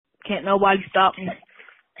Can't nobody stop me.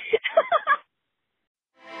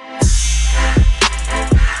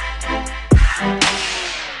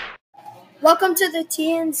 Welcome to the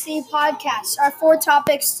TNC podcast. Our 4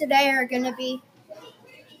 topics today are going to be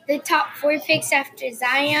the top 4 picks after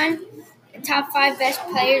Zion, the top 5 best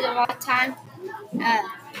players of all time,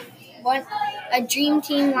 a dream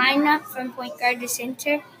team lineup from point guard to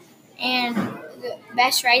center, and the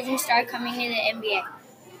best rising star coming in the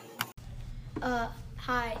NBA.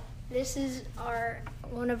 Hi, this is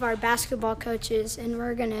one of our basketball coaches, and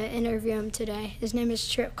we're going to interview him today. His name is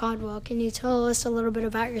Tripp Caldwell. Can you tell us a little bit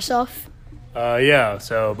about yourself?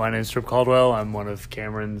 So my name's Tripp Caldwell. I'm one of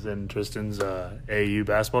Cameron's and Tristan's AAU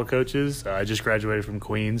basketball coaches. I just graduated from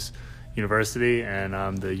Queens University, and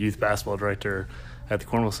I'm the youth basketball director at the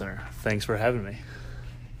Cornwall Center. Thanks for having me.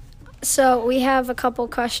 So we have a couple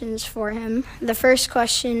questions for him. The first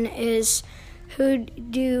question is, who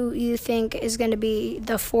do you think is going to be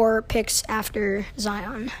the 4 picks after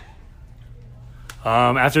Zion?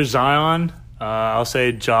 After Zion, I'll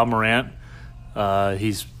say Ja Morant.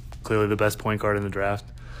 He's clearly the best point guard in the draft.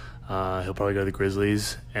 He'll probably go to the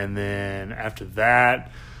Grizzlies. And then after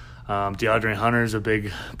that, DeAndre Hunter's a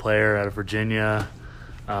big player out of Virginia.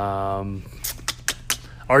 R.J.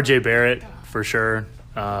 Barrett, for sure.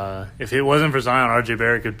 If it wasn't for Zion, R.J.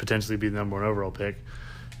 Barrett could potentially be the number 1 overall pick.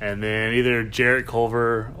 And then either Jarrett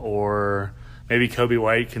Culver or maybe Kobe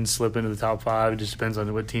White can slip into the top 5. It just depends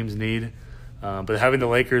on what teams need. But having the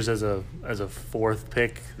Lakers as a 4th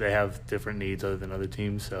pick, they have different needs other than other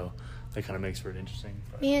teams, so that kind of makes for it interesting.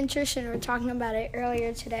 Me and Tristan were talking about it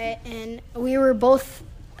earlier today, and we were both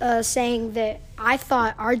saying that I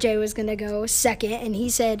thought RJ was going to go 2nd, and he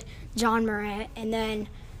said John Morant, and then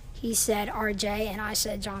he said RJ, and I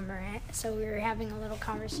said John Morant. So we were having a little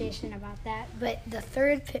conversation about that. But the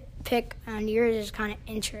 3rd pick on yours is kind of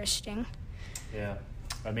interesting. Yeah.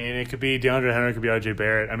 I mean, it could be DeAndre Hunter, it could be R.J.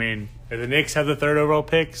 Barrett. I mean, the Knicks have the 3rd overall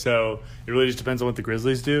pick, so it really just depends on what the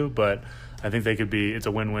Grizzlies do. But I think it's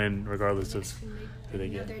a win-win regardless of who they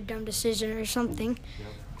get. Another dumb decision or something.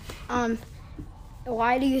 Yep.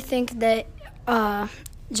 Why do you think that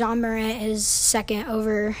John Morant is 2nd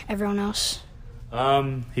over everyone else?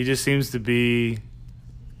 He just seems to be,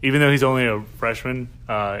 even though he's only a freshman,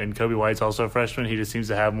 and Kobe White's also a freshman, he just seems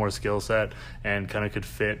to have more skill set and kind of could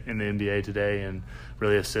fit in the NBA today and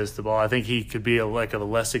really assist the ball. I think he could be a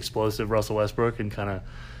less explosive Russell Westbrook and kind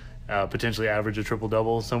of potentially average a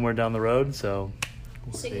triple-double somewhere down the road. So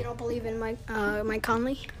we'll see. You don't believe in Mike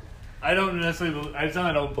Conley? I don't necessarily.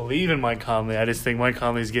 I don't believe in Mike Conley. I just think Mike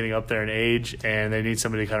Conley's getting up there in age, and they need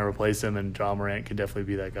somebody to kind of replace him. And John Morant could definitely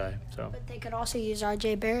be that guy. So. But they could also use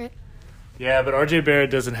R.J. Barrett. Yeah, but R.J. Barrett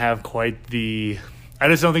doesn't have quite the. I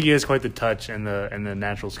just don't think he has quite the touch and the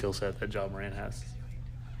natural skill set that John Morant has.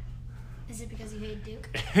 Is it because you hate Duke?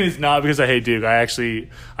 It's not because I hate Duke. I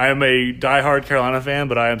am a diehard Carolina fan,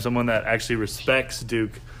 but I am someone that actually respects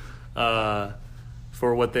Duke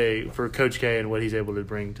for Coach K and what he's able to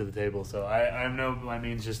bring to the table. So I'm no by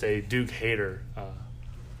means just a Duke hater.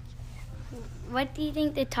 What do you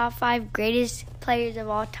think the top 5 greatest players of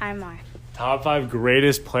all time are? Top 5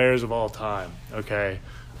 greatest players of all time. Okay.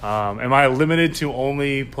 Am I limited to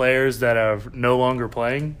only players that are no longer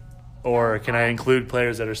playing? Or can I include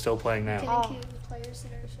players that are still playing now? Can include players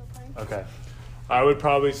that are still playing. Okay. I would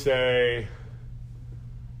probably say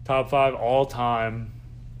top 5 all time,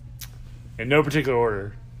 in no particular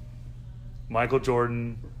order: Michael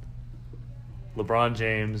Jordan, LeBron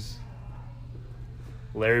James,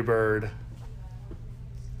 Larry Bird,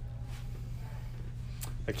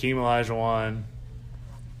 Hakeem Olajuwon,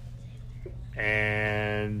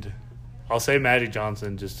 and I'll say Magic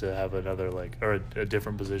Johnson just to have another a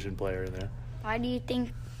different position player in there. Why do you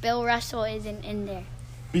think Bill Russell isn't in there?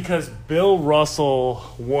 Because Bill Russell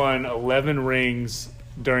won 11 rings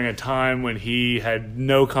during a time when he had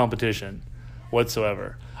no competition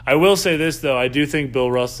whatsoever. I will say this, though. I do think Bill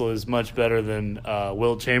Russell is much better than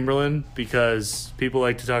Wilt Chamberlain, because people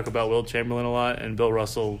like to talk about Wilt Chamberlain a lot, and Bill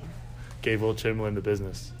Russell gave Wilt Chamberlain the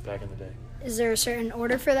business back in the day. Is there a certain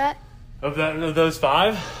order for that? Of those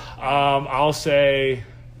 5, I'll say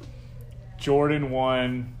Jordan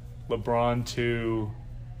 1, LeBron 2,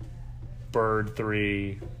 Bird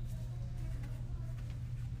 3,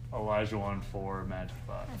 Olajuwon 4, Magic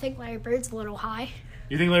 5. I think Larry Bird's a little high.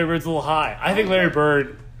 You think Larry Bird's a little high? I think Larry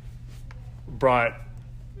Bird brought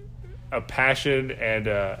a passion and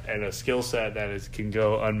a skill set that can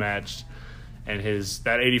go unmatched, and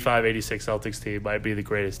that 85-86 Celtics team might be the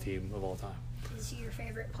greatest team of all time. Is he your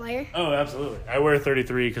favorite player? Oh, absolutely. I wear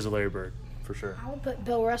 33 because of Larry Bird, for sure. I would put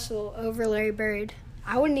Bill Russell over Larry Bird.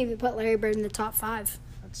 I wouldn't even put Larry Bird in the top 5.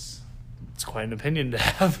 It's quite an opinion to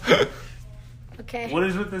have. Okay. What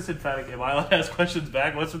is with this emphatic? Am I allowed to ask questions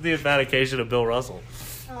back? What's with the emphatication of Bill Russell?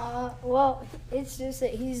 Well, it's just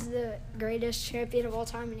that he's the greatest champion of all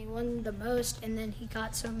time, and he won the most, and then he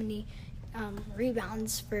got so many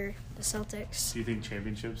rebounds for the Celtics. Do you think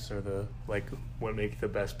championships are what make the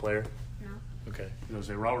best player? No. Okay. I was gonna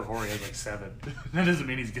say Robert Horry has 7. That doesn't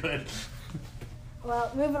mean he's good.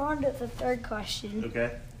 Well, moving on to the third question.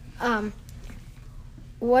 Okay.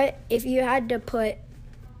 What if you had to put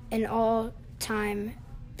an all-time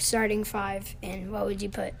starting 5 in? What would you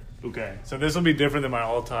put? Okay, so this will be different than my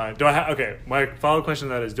all-time. My follow-up question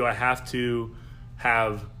to that is, do I have to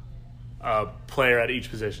have a player at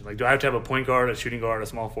each position? Like, do I have to have a point guard, a shooting guard, a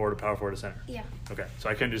small forward, a power forward, a center? Yeah. Okay, so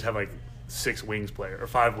I couldn't just have 6 wings player or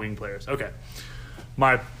 5 wing players. Okay,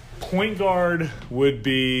 my point guard would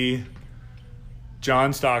be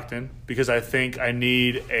John Stockton, because I think I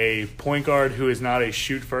need a point guard who is not a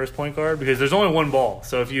shoot-first point guard, because there's only one ball.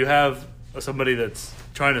 So if you have somebody that's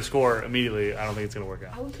trying to score immediately, I don't think it's going to work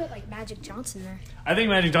out. I would put Magic Johnson there. I think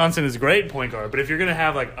Magic Johnson is a great point guard, but if you're going to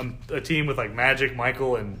have a team with Magic,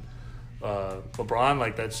 Michael, and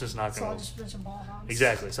LeBron, that's just not It's going all to. just a bunch of ball hogs.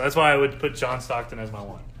 Exactly. So that's why I would put John Stockton as my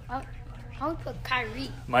 1. I would put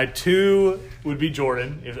Kyrie. My 2 would be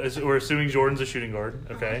Jordan. If we're assuming Jordan's a shooting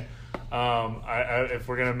guard, okay. If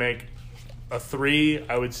we're gonna make a 3,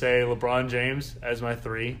 I would say LeBron James as my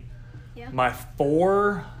 3. Yeah. My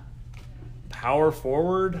 4, power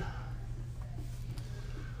forward.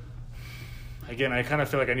 Again, I kind of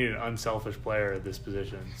feel like I need an unselfish player at this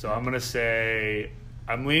position, so I'm gonna say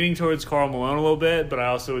I'm leaning towards Karl Malone a little bit, but I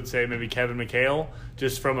also would say maybe Kevin McHale,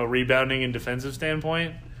 just from a rebounding and defensive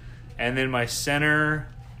standpoint. And then my center,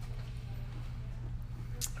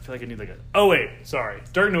 I feel like I need Dirk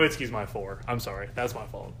Nowitzki's my 4. I'm sorry. That's my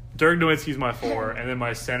fault. Dirk Nowitzki's my 4. And then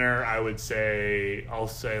my center, I'll say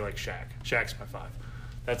Shaq. Shaq's my 5.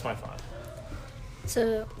 That's my 5.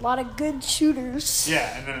 So a lot of good shooters.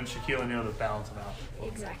 Yeah, and then Shaquille O'Neal to balance them out.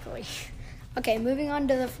 Exactly. Okay, moving on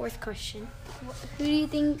to the fourth question. Who do you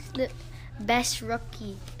think the best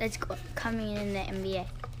rookie that's coming in the NBA?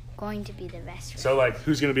 Going to be the best rookie? So,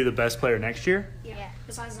 who's going to be the best player next year? Yeah.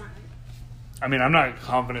 Besides Zion. I mean, I'm not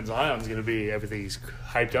confident Zion's going to be everything he's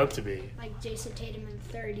hyped up to be. Jason Tatum in the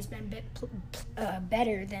third, he's been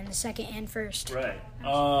better than the second and first. Right.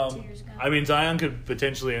 2 years ago. I mean, Zion could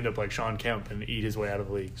potentially end up like Sean Kemp and eat his way out of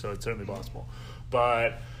the league, so it's certainly possible.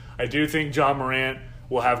 But I do think John Morant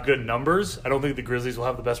will have good numbers. I don't think the Grizzlies will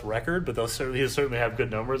have the best record, but he'll certainly have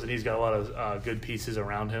good numbers, and he's got a lot of good pieces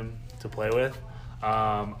around him to play with.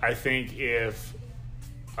 I think if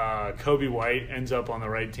Kobe White ends up on the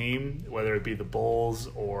right team, whether it be the Bulls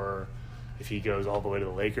or if he goes all the way to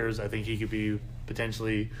the Lakers, I think he could be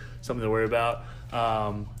potentially something to worry about.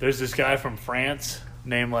 There's this guy from France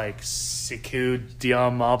named Sekou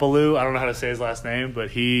Diamabolu. I don't know how to say his last name, but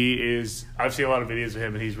I've seen a lot of videos of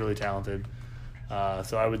him, and he's really talented.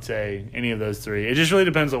 So I would say any of those 3. It just really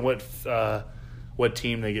depends on what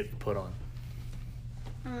team they get put on.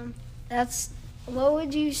 What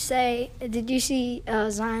would you say? Did you see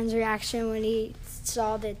Zion's reaction when he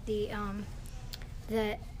saw that the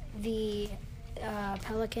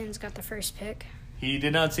Pelicans got the first pick? He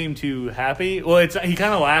did not seem too happy. Well, he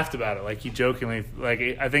kind of laughed about it, he jokingly.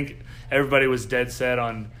 I think everybody was dead set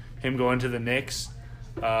on him going to the Knicks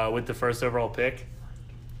with the first overall pick,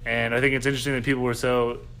 and I think it's interesting that people were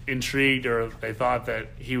so intrigued, or they thought that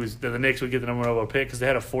the Knicks would get the number 1 overall pick because they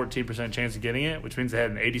had a 14% chance of getting it, which means they had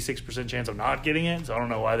an 86% chance of not getting it. So I don't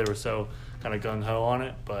know why they were so kind of gung-ho on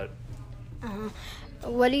it, but.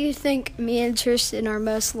 What do you think me and Tristan are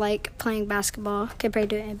most like playing basketball compared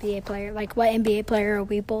to an NBA player? What NBA player are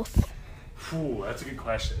we both? Ooh, that's a good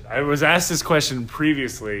question. I was asked this question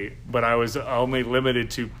previously, but I was only limited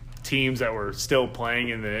to teams that were still playing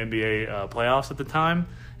in the NBA playoffs at the time.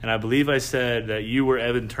 And I believe I said that you were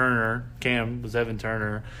Evan Turner, Cam was Evan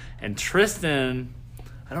Turner, and Tristan,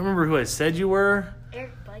 I don't remember who I said you were.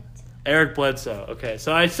 Eric Bledsoe. Okay,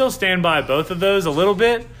 so I still stand by both of those a little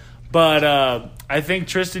bit, but I think,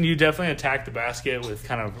 Tristan, you definitely attacked the basket with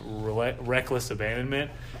kind of reckless abandonment,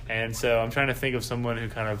 and so I'm trying to think of someone who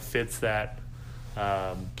kind of fits that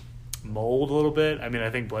mold a little bit. I mean, I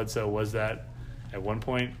think Bledsoe was that at one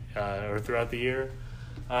point or throughout the year.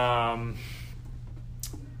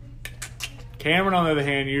 Cameron, on the other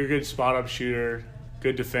hand, you're a good spot-up shooter,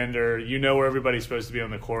 good defender. You know where everybody's supposed to be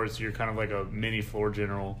on the court, so you're kind of like a mini floor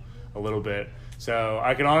general a little bit. So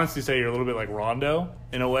I can honestly say you're a little bit like Rondo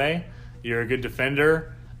in a way. You're a good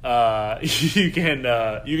defender. You can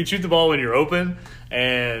shoot the ball when you're open,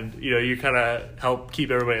 and you kind of help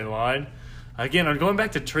keep everybody in line. Again, I'm going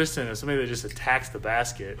back to Tristan as somebody that just attacks the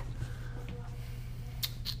basket.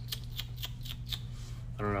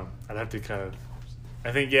 I don't know. I'd have to kind of.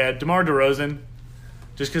 I think DeMar DeRozan.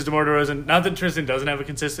 Just because DeMar DeRozan, not that Tristan doesn't have a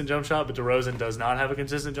consistent jump shot, but DeRozan does not have a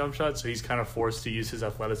consistent jump shot, so he's kind of forced to use his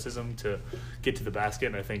athleticism to get to the basket,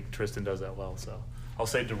 and I think Tristan does that well. So I'll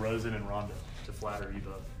say DeRozan and Rondo to flatter you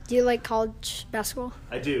both. Do you like college basketball?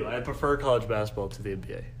 I do. I prefer college basketball to the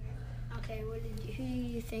NBA. Okay, who do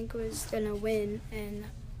you think was gonna win, and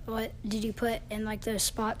what did you put in like the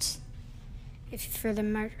spots for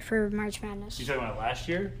March Madness? You talking about last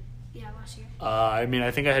year? Yeah, last year. I mean,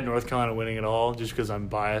 I think I had North Carolina winning it all just because I'm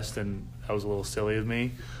biased and that was a little silly of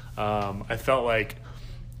me. I felt like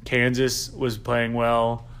Kansas was playing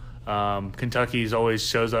well. Kentucky's always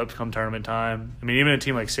shows up come tournament time. I mean, even a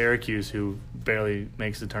team like Syracuse, who barely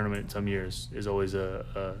makes the tournament some years, is always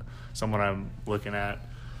someone I'm looking at.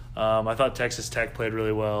 I thought Texas Tech played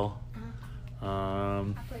really well. I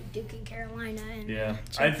put Duke and Carolina in. Yeah,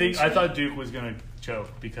 I thought Duke was going to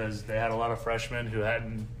choke because they had a lot of freshmen who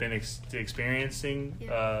hadn't been experiencing,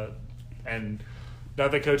 and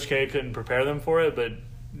not that Coach K couldn't prepare them for it, but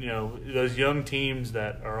those young teams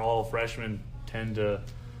that are all freshmen tend to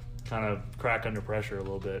kind of crack under pressure a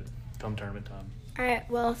little bit come tournament time. All right.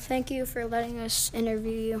 Well, thank you for letting us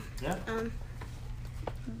interview you. Yeah.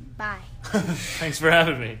 Bye. Thanks for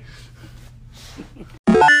having me.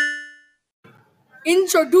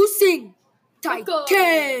 Introducing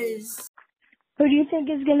Titans. Who do you think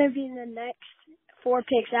is going to be the next 4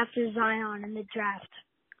 picks after Zion in the draft?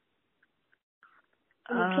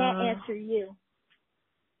 We can't answer you.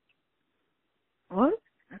 What?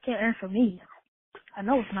 I can't answer me. I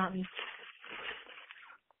know it's not me.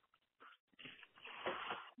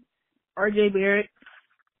 R.J. Barrett.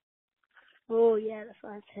 Oh, yeah, that's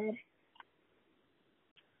what I said.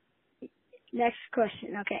 Next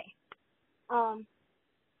question, okay.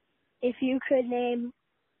 If you could name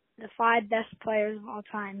the 5 best players of all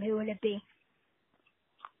time, who would it be?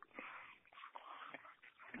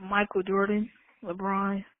 Michael Jordan,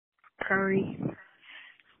 LeBron, Curry,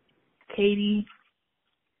 KD,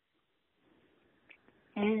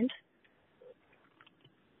 And?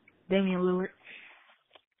 Damian Lillard.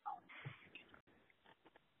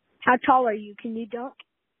 How tall are you? Can you dunk?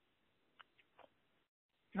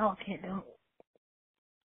 No, I can't dunk.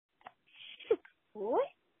 What?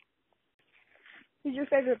 Who's your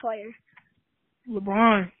favorite player?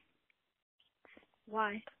 LeBron,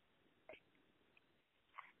 Why?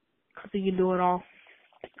 because he can do it all.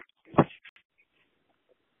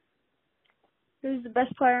 Who's the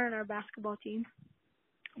best player on our basketball team?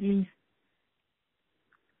 Me.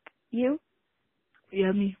 You?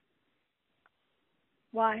 Yeah, me.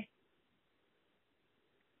 Why?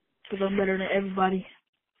 Because I'm better than everybody.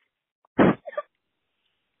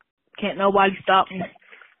 Can't nobody stop me.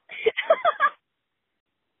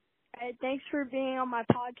 All right, thanks for being on my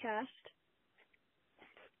podcast.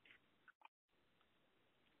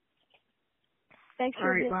 Thanks All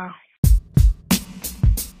for right, being. bye.